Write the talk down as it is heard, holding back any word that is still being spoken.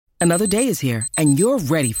Another day is here, and you're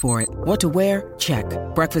ready for it. What to wear? Check.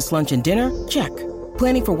 Breakfast, lunch, and dinner? Check.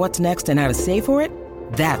 Planning for what's next and how to save for it?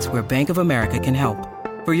 That's where Bank of America can help.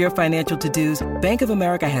 For your financial to-dos, Bank of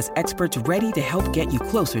America has experts ready to help get you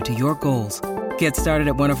closer to your goals. Get started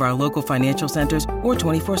at one of our local financial centers or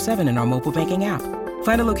 24/7 in our mobile banking app.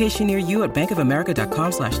 Find a location near you at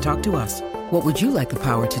bankofamerica.com/talktous. What would you like the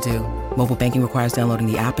power to do? Mobile banking requires downloading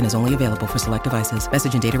the app and is only available for select devices.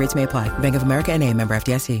 Message and data rates may apply. Bank of America N.A., member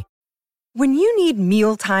FDIC. When you need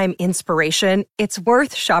mealtime inspiration, it's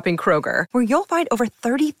worth shopping Kroger, where you'll find over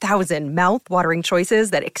 30,000 mouth-watering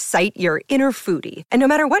choices that excite your inner foodie. And no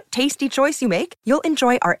matter what tasty choice you make, you'll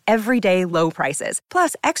enjoy our everyday low prices,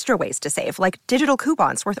 plus extra ways to save, like digital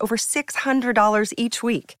coupons worth over $600 each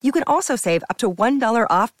week. You can also save up to $1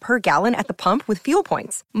 off per gallon at the pump with fuel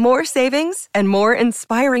points. More savings and more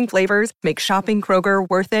inspiring flavors make shopping Kroger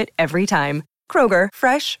worth it every time. Kroger,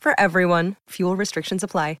 fresh for everyone. Fuel restrictions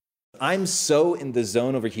apply. I'm so in the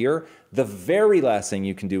zone over here. The very last thing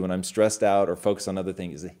you can do when I'm stressed out or focused on other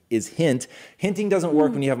things is hint. Hinting doesn't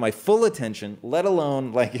work when you have my full attention, let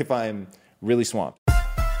alone like if I'm really swamped.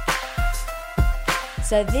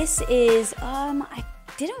 So this is, I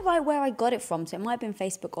didn't write where I got it from, so it might have been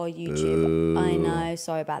Facebook or YouTube. Ooh. I know,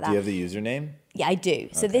 sorry about that. Do you have the username? Yeah, I do.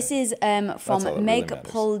 So this is from Meg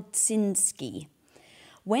Polzinski.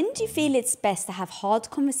 When do you feel it's best to have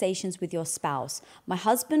hard conversations with your spouse? My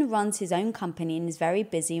husband runs his own company and is very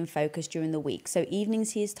busy and focused during the week, so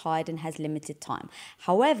evenings he is tired and has limited time.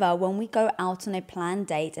 However, when we go out on a planned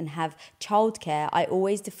date and have childcare, I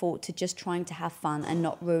always default to just trying to have fun and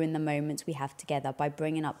not ruin the moments we have together by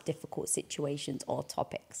bringing up difficult situations or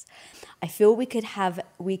topics. I feel we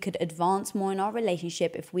could advance more in our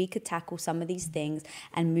relationship if we could tackle some of these things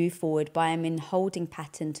and move forward, but I am in holding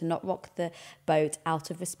pattern to not rock the boat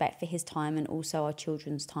out of respect for his time and also our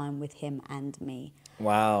children's time with him and me.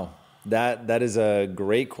 Wow. That is a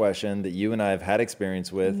great question that you and I have had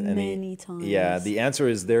experience with. Many times. Yeah, the answer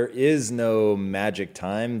is there is no magic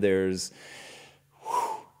time.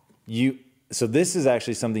 So this is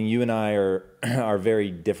actually something you and I are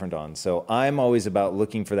very different on. So I'm always about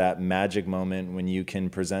looking for that magic moment when you can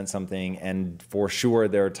present something, and for sure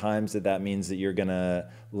there are times that means that you're gonna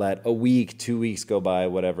let a week, 2 weeks go by,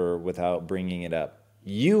 whatever, without bringing it up.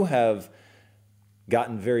 You have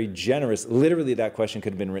gotten very generous. Literally, that question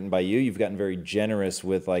could have been written by you. You've gotten very generous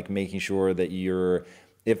with like making sure that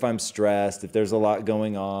if I'm stressed, if there's a lot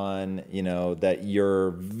going on, that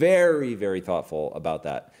you're very, very thoughtful about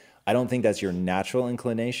that. I don't think that's your natural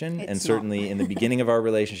inclination. And certainly in the beginning of our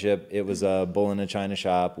relationship, it was a bull in a china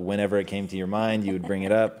shop. Whenever it came to your mind, you would bring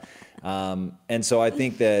it up. And so I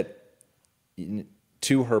think that,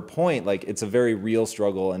 to her point, like it's a very real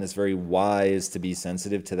struggle, and it's very wise to be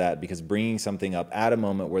sensitive to that, because bringing something up at a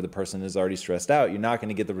moment where the person is already stressed out, you're not going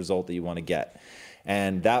to get the result that you want to get.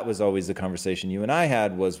 And that was always the conversation you and I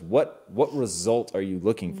had, was what result are you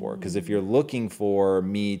looking for? Because if you're looking for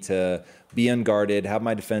me to be unguarded, have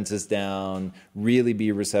my defenses down, really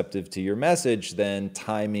be receptive to your message, then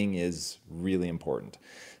timing is really important.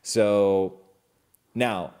 So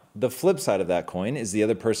now, the flip side of that coin is the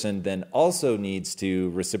other person then also needs to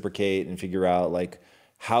reciprocate and figure out like,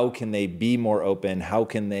 how can they be more open? How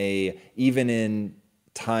can they, even in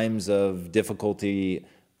times of difficulty,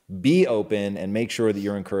 be open and make sure that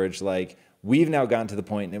you're encouraged? Like, we've now gotten to the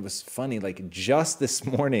point, and it was funny, like just this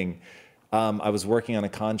morning, I was working on a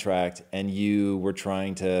contract and you were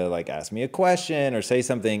trying to like ask me a question or say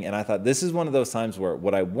something. And I thought, this is one of those times where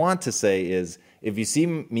what I want to say is, if you see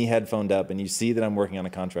me headphoned up and you see that I'm working on a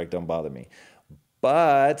contract, don't bother me.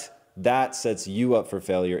 But that sets you up for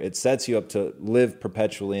failure. It sets you up to live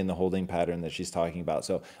perpetually in the holding pattern that she's talking about.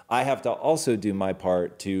 So I have to also do my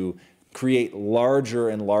part to create larger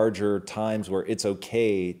and larger times where it's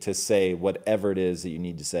okay to say whatever it is that you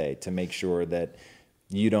need to say, to make sure that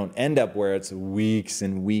you don't end up where it's weeks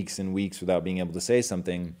and weeks and weeks without being able to say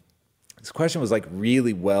something. This question was like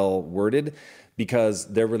really well worded, because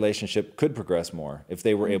their relationship could progress more if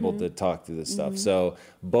they were able to talk through this stuff. So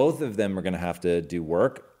both of them are going to have to do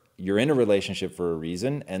work. You're in a relationship for a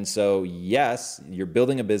reason. And so, yes, you're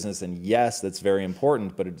building a business, and yes, that's very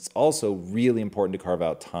important, but it's also really important to carve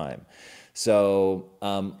out time. So,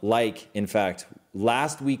 in fact,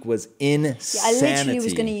 last week was insanity. Yeah, I literally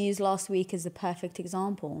was going to use last week as the perfect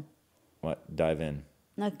example. What? Dive in.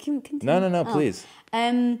 No, continue. No, please.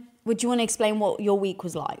 Would you want to explain what your week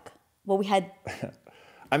was like? What we had...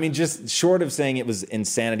 I mean, just short of saying it was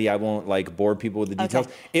insanity, I won't like bore people with the details.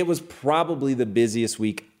 Okay. It was probably the busiest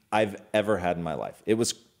week I've ever had in my life. It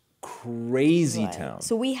was crazy town.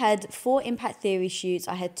 So we had 4 Impact Theory shoots.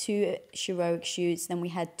 I had 2 Sheroic shoots. Then we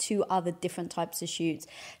had 2 other different types of shoots.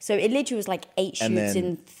 So it literally was like 8 shoots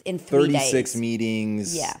in 3 days. 36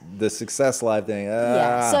 meetings. Yeah. The Success Live thing.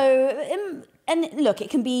 Yeah. So, and look, it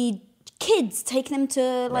can be kids, take them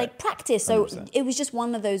to like practice. So 100%. It was just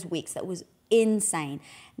one of those weeks that was insane.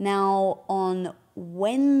 Now on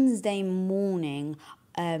Wednesday morning,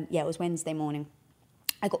 it was Wednesday morning,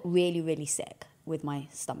 I got really, really sick with my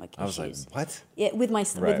stomach issues. I was like, what? Yeah, with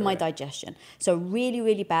my digestion. So really,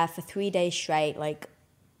 really bad for 3 days straight, like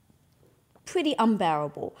pretty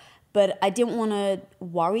unbearable. But I didn't want to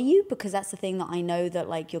worry you, because that's the thing that I know that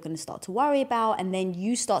like you're going to start to worry about. And then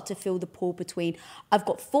you start to feel the pull between, I've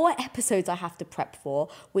got 4 episodes I have to prep for,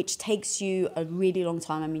 which takes you a really long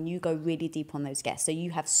time. I mean, you go really deep on those guests. So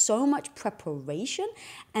you have so much preparation,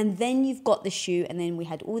 and then you've got the shoot, and then we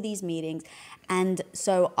had all these meetings. And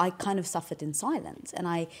so I kind of suffered in silence.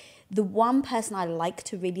 And the one person I like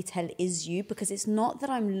to really tell is you, because it's not that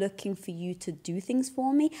I'm looking for you to do things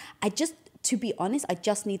for me. To be honest, I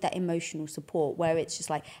just need that emotional support where it's just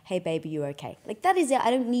like, hey, baby, you okay? Like, that is it. I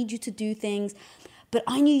don't need you to do things. But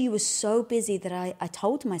I knew you were so busy that I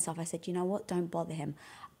told myself, I said, you know what? Don't bother him.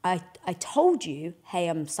 I told you, hey,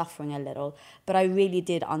 I'm suffering a little, but I really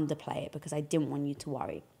did underplay it because I didn't want you to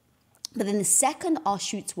worry. But then the second our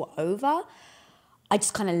shoots were over, I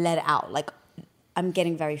just kind of let it out. Like, I'm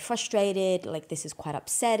getting very frustrated, like this is quite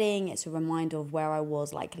upsetting. It's a reminder of where I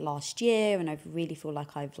was like last year, and I really feel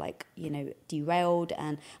like I've like, derailed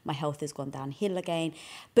and my health has gone downhill again.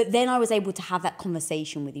 But then I was able to have that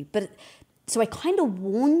conversation with you. So I kind of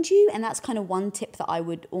warned you, and that's kind of one tip that I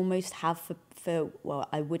would almost have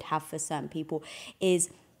I would have for certain people is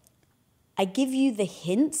I give you the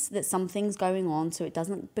hints that something's going on, so it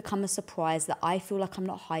doesn't become a surprise, that I feel like I'm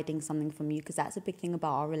not hiding something from you, because that's a big thing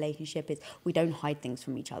about our relationship is we don't hide things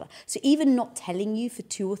from each other. So even not telling you for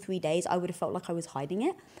 2 or 3 days, I would have felt like I was hiding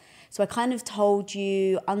it. So I kind of told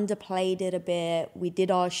you, underplayed it a bit. We did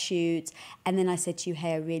our shoots. And then I said to you,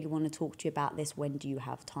 hey, I really want to talk to you about this. When do you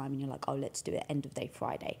have time? And you're like, oh, let's do it end of day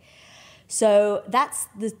Friday. So that's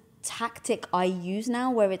the tactic I use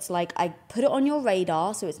now, where it's like I put it on your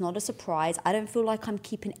radar so it's not a surprise. I don't feel like I'm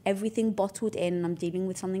keeping everything bottled in and I'm dealing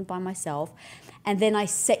with something by myself. And then I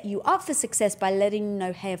set you up for success by letting you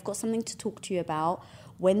know, hey, I've got something to talk to you about.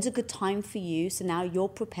 When's a good time for you? So now you're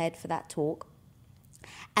prepared for that talk.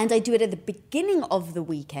 And I do it at the beginning of the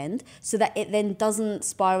weekend so that it then doesn't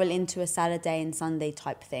spiral into a Saturday and Sunday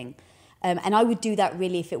type thing. And I would do that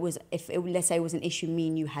really if let's say it was an issue me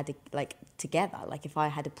and you had together. Like if I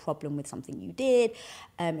had a problem with something you did,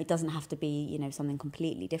 it doesn't have to be, something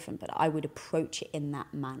completely different, but I would approach it in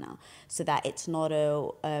that manner so that it's not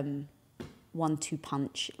a 1-2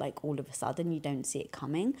 punch, like all of a sudden you don't see it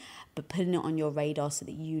coming, but putting it on your radar so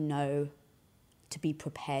that you know to be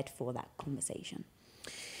prepared for that conversation.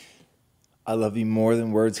 I love you more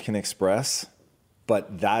than words can express.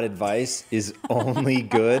 But that advice is only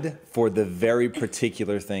good for the very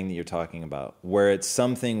particular thing that you're talking about, where it's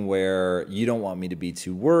something where you don't want me to be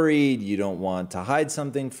too worried, you don't want to hide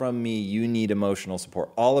something from me, you need emotional support.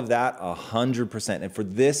 All of that, 100%. And for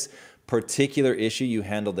this particular issue, you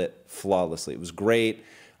handled it flawlessly. It was great.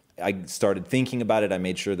 I started thinking about it. I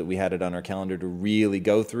made sure that we had it on our calendar to really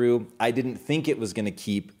go through. I didn't think it was going to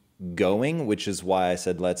keep going, which is why I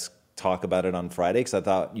said, let's talk about it on Friday, because I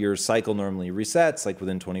thought your cycle normally resets like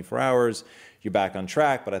within 24 hours, you're back on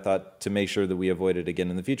track. But I thought to make sure that we avoid it again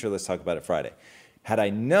in the future, let's talk about it Friday. Had I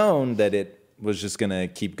known that it was just going to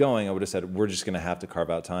keep going, I would have said, we're just going to have to carve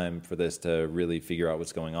out time for this to really figure out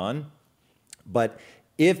what's going on. But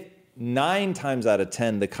if 9 times out of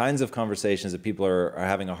 10, the kinds of conversations that people are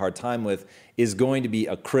having a hard time with is going to be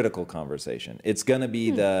a critical conversation. It's going to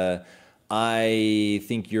be I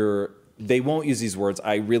think they won't use these words,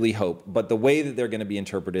 I really hope, but the way that they're going to be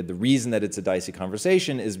interpreted, the reason that it's a dicey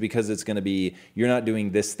conversation is because it's going to be, you're not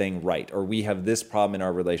doing this thing right, or we have this problem in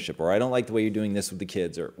our relationship, or I don't like the way you're doing this with the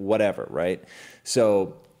kids, or whatever, right?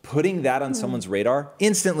 So putting that on someone's radar,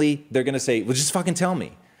 instantly they're going to say, well, just fucking tell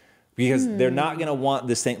me. Because they're not going to want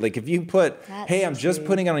this thing. Like if you put, hey, I'm just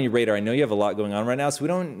putting it on your radar. I know you have a lot going on right now, so we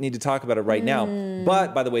don't need to talk about it right now.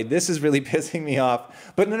 But by the way, this is really pissing me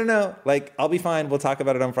off. But no. Like I'll be fine. We'll talk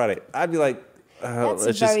about it on Friday. I'd be like, that's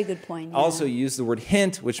a very good point. Yeah. Also use the word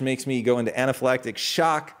hint, which makes me go into anaphylactic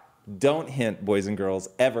shock. Don't hint, boys and girls,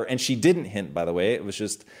 ever. And she didn't hint, by the way. It was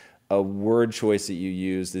just a word choice that you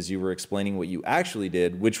used as you were explaining what you actually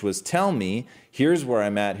did, which was tell me, here's where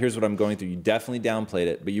I'm at, here's what I'm going through. You definitely downplayed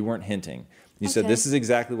it, but you weren't hinting. You said, this is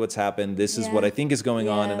exactly what's happened. This is what I think is going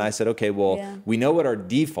on. And I said, okay, well, we know what our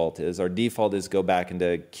default is. Our default is go back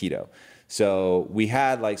into keto. So we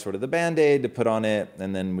had like sort of the Band-Aid to put on it,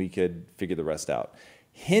 and then we could figure the rest out.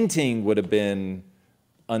 Hinting would have been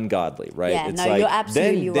ungodly, right? Yeah, no, you're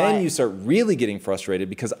absolutely right. Then you start really getting frustrated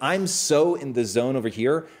because I'm so in the zone over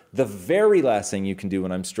here. The very last thing you can do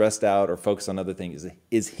when I'm stressed out or focused on other things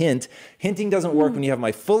is hint. Hinting doesn't work when you have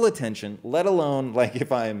my full attention, let alone like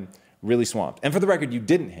if I'm really swamped. And for the record, you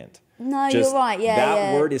didn't hint. No, you're right. Yeah,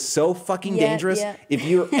 that word is so fucking dangerous. Yeah. If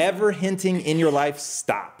you're ever hinting in your life,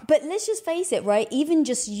 stop. But let's just face it, right? Even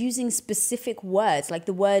just using specific words, like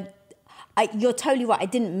the word, you're totally right. I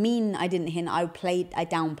didn't mean I didn't hint. I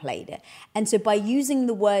downplayed it. And so by using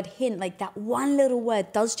the word hint, like that one little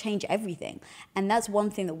word does change everything. And that's one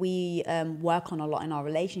thing that we work on a lot in our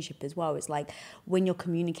relationship as well. It's like when you're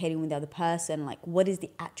communicating with the other person, like what is the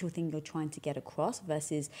actual thing you're trying to get across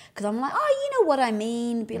versus, because I'm like, oh, you know what I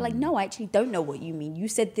mean. But you're like, no, I actually don't know what you mean. You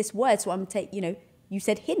said this word, so I'm you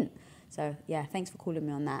said hint. So yeah, thanks for calling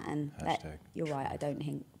me on that. And you're right, I don't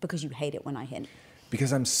hint because you hate it when I hint.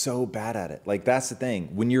 Because I'm so bad at it. Like, that's the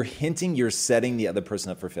thing. When you're hinting, you're setting the other person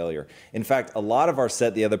up for failure. In fact, a lot of our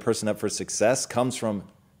set the other person up for success comes from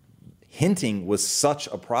hinting was such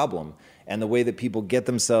a problem. And the way that people get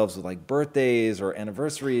themselves with like birthdays or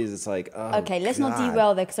anniversaries, it's like, oh, okay, let's not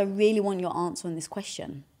derail there because I really want your answer on this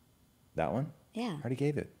question. That one? Yeah. I already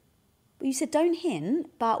gave it. Well, you said don't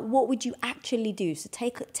hint, but what would you actually do? So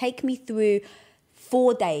take me through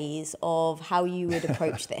 4 days of how you would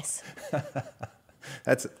approach this.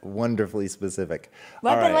 That's wonderfully specific.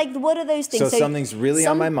 Right, but like, what are those things? So something's really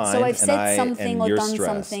on my mind. So I've said something or done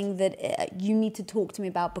stressed. something that you need to talk to me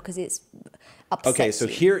about because it's upsets Okay, so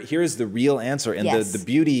here's the real answer. And yes. the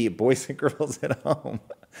beauty, boys and girls at home,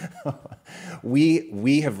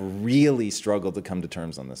 we have really struggled to come to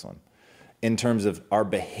terms on this one in terms of our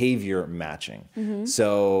behavior matching. Mm-hmm.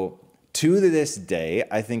 So to this day,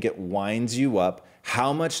 I think it winds you up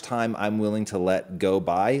how much time I'm willing to let go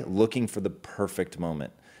by looking for the perfect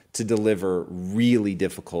moment to deliver really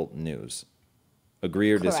difficult news.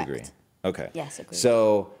 Agree or Correct. Disagree? Okay. Yes, agree.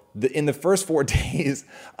 So in the first 4 days,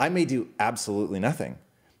 I may do absolutely nothing.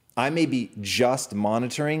 I may be just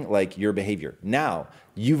monitoring like your behavior. Now,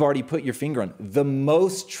 you've already put your finger on. The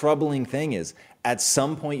most troubling thing is at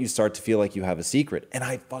some point you start to feel like you have a secret. And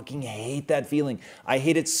I fucking hate that feeling. I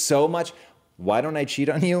hate it so much. Why don't I cheat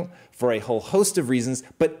on you? For a whole host of reasons,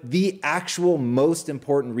 but the actual most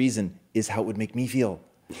important reason is how it would make me feel.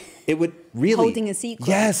 It would really... Holding a secret.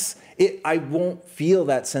 Yes. I won't feel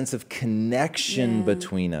that sense of connection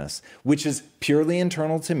between us, which is purely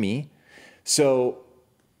internal to me. So,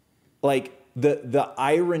 like, the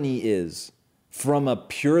irony is, from a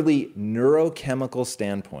purely neurochemical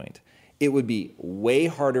standpoint, it would be way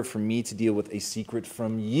harder for me to deal with a secret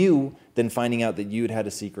from you than finding out that you had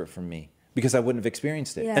a secret from me. Because I wouldn't have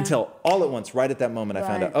experienced it until all at once, right at that moment, I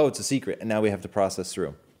found out, oh, it's a secret, and now we have to process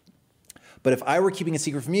through. But if I were keeping a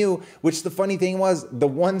secret from you, which the funny thing was, the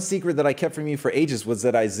one secret that I kept from you for ages was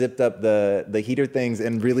that I zipped up the heater things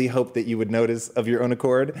and really hoped that you would notice of your own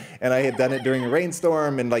accord. And I had done it during a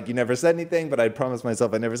rainstorm, and like you never said anything, but I promised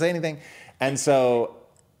myself I'd never say anything. And so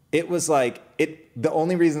it was like, the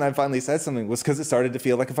only reason I finally said something was because it started to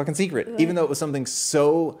feel like a fucking secret, even though it was something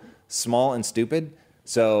so small and stupid.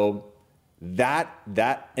 So... That,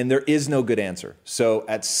 and there is no good answer. So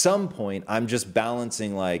at some point, I'm just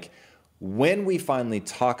balancing like, when we finally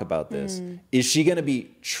talk about this, is she going to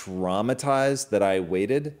be traumatized that I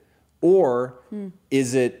waited? Or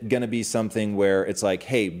is it going to be something where it's like,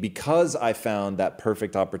 hey, because I found that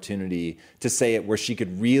perfect opportunity to say it where she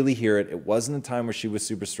could really hear it, it wasn't a time where she was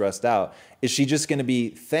super stressed out. Is she just going to be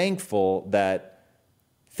thankful that,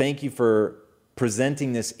 thank you for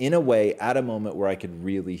presenting this in a way at a moment where I could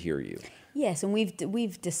really hear you? Yes, and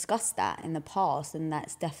we've discussed that in the past, and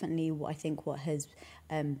that's definitely what I think what has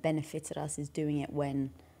benefited us is doing it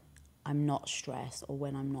when I'm not stressed or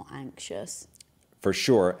when I'm not anxious. For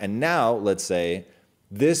sure. And now, let's say,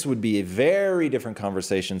 this would be a very different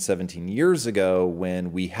conversation 17 years ago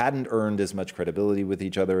when we hadn't earned as much credibility with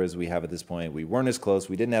each other as we have at this point. We weren't as close.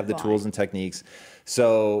 We didn't have the tools and techniques.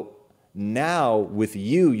 So now with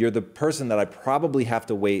you, you're the person that I probably have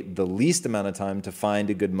to wait the least amount of time to find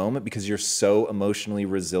a good moment because you're so emotionally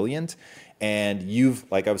resilient. And you've,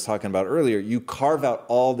 like I was talking about earlier, you carve out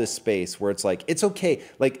all this space where it's like, it's okay.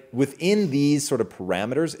 Like within these sort of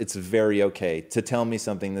parameters, it's very okay to tell me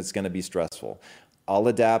something that's going to be stressful. I'll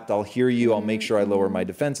adapt. I'll hear you. I'll make sure I lower my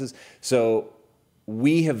defenses. So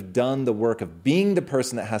we have done the work of being the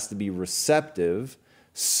person that has to be receptive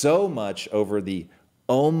so much over the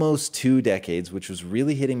almost 2 decades, which was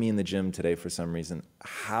really hitting me in the gym today for some reason,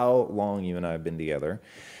 how long you and I have been together.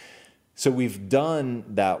 So we've done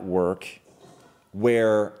that work.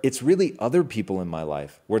 where it's really other people in my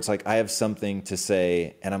life where it's like I have something to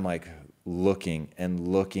say and I'm like looking,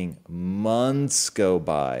 months go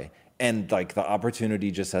by, and like the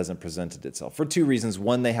opportunity just hasn't presented itself for two reasons.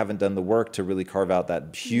 One, they haven't done the work to really carve out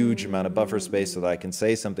that huge amount of buffer space so that I can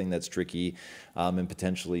say something that's tricky and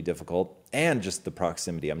potentially difficult, and just the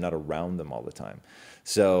proximity. I'm not around them all the time.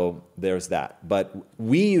 So there's that. But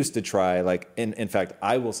we used to try, like, in fact,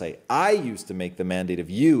 I will say, I used to make the mandate of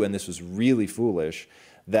you, and this was really foolish,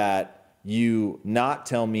 that you not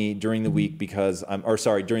tell me during the week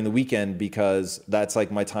during the weekend, because that's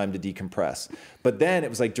like my time to decompress. But then it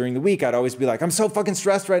was like during the week, I'd always be like, I'm so fucking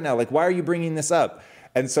stressed right now. Like, why are you bringing this up?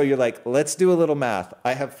 And so you're like, let's do a little math.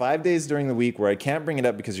 I have 5 days during the week where I can't bring it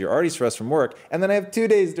up because you're already stressed from work. And then I have 2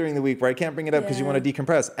 days during the week where I can't bring it up because you want to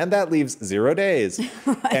decompress. And that leaves 0 days.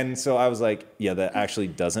 Right. And so I was like, yeah, that actually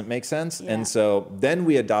doesn't make sense. Yeah. And so then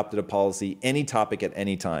we adopted a policy, any topic at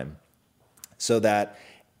any time. So that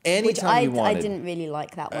anytime you wanted. I didn't really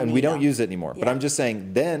like that one. And we don't use it anymore. Yeah. But I'm just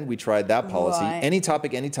saying, then we tried that policy. Right. Any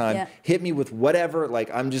topic, anytime. Hit me with whatever.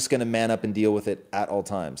 Like, I'm just going to man up and deal with it at all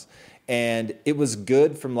times. And it was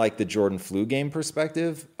good from like the Jordan flu game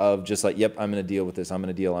perspective of just like, yep, I'm going to deal with this. I'm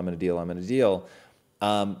going to deal.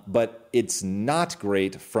 But it's not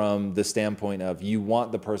great from the standpoint of you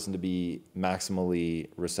want the person to be maximally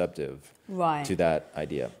receptive to that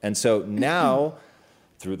idea. And so now,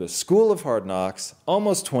 through the School of Hard Knocks,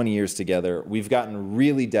 almost 20 years together, we've gotten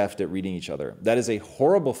really deft at reading each other. That is a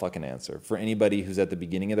horrible fucking answer for anybody who's at the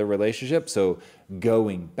beginning of their relationship. So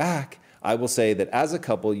going back, I will say that as a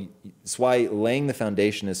couple, it's why laying the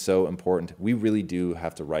foundation is so important. We really do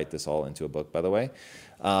have to write this all into a book, by the way.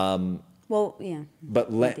 Well, yeah.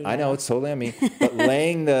 But I know it's totally on me. But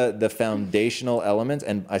laying the foundational elements,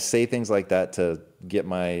 and I say things like that to get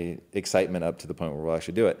my excitement up to the point where we'll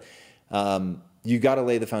actually do it. You got to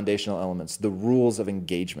lay the foundational elements, the rules of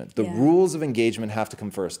engagement. The rules of engagement have to come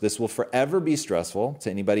first. This will forever be stressful to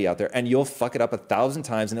anybody out there, and you'll fuck it up 1,000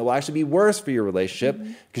 times, and it will actually be worse for your relationship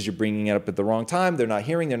because you're bringing it up at the wrong time. They're not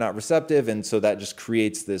hearing, they're not receptive, and so that just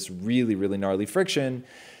creates this really, really gnarly friction.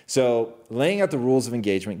 So laying out the rules of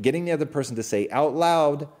engagement, getting the other person to say out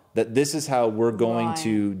loud that this is how we're going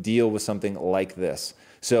to deal with something like this.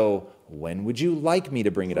 So when would you like me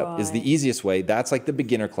to bring it up is the easiest way. That's like the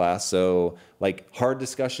beginner class. So like hard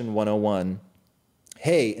discussion 101.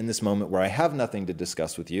 Hey, in this moment where I have nothing to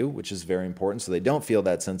discuss with you, which is very important so they don't feel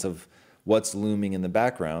that sense of what's looming in the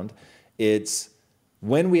background. It's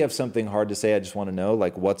when we have something hard to say, I just want to know,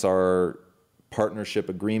 like, what's our partnership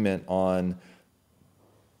agreement on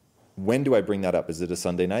when do I bring that up? Is it a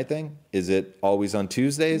Sunday night thing? Is it always on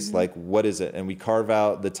Tuesdays? Like, what is it? And we carve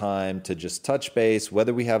out the time to just touch base,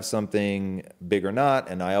 whether we have something big or not.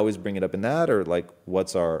 And I always bring it up in that, or like,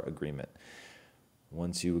 what's our agreement?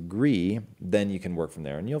 Once you agree, then you can work from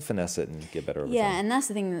there and you'll finesse it and get better over time. Yeah, and that's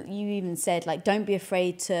the thing that you even said, like, don't be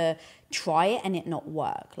afraid to try it and it not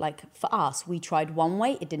work. Like, for us, we tried one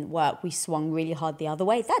way, it didn't work. We swung really hard the other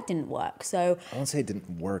way, that didn't work. So I won't say it didn't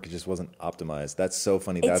work, it just wasn't optimized. That's so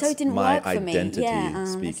funny. That's so my identity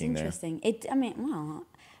speaking there. That's interesting.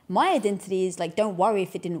 My identity is like, don't worry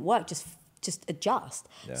if it didn't work, just adjust.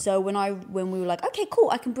 Yeah. So when we were like, okay, cool,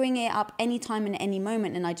 I can bring it up anytime and any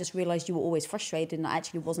moment, and I just realized you were always frustrated and I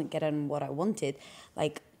actually wasn't getting what I wanted,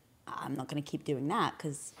 like, I'm not going to keep doing that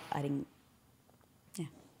because didn't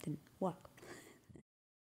work.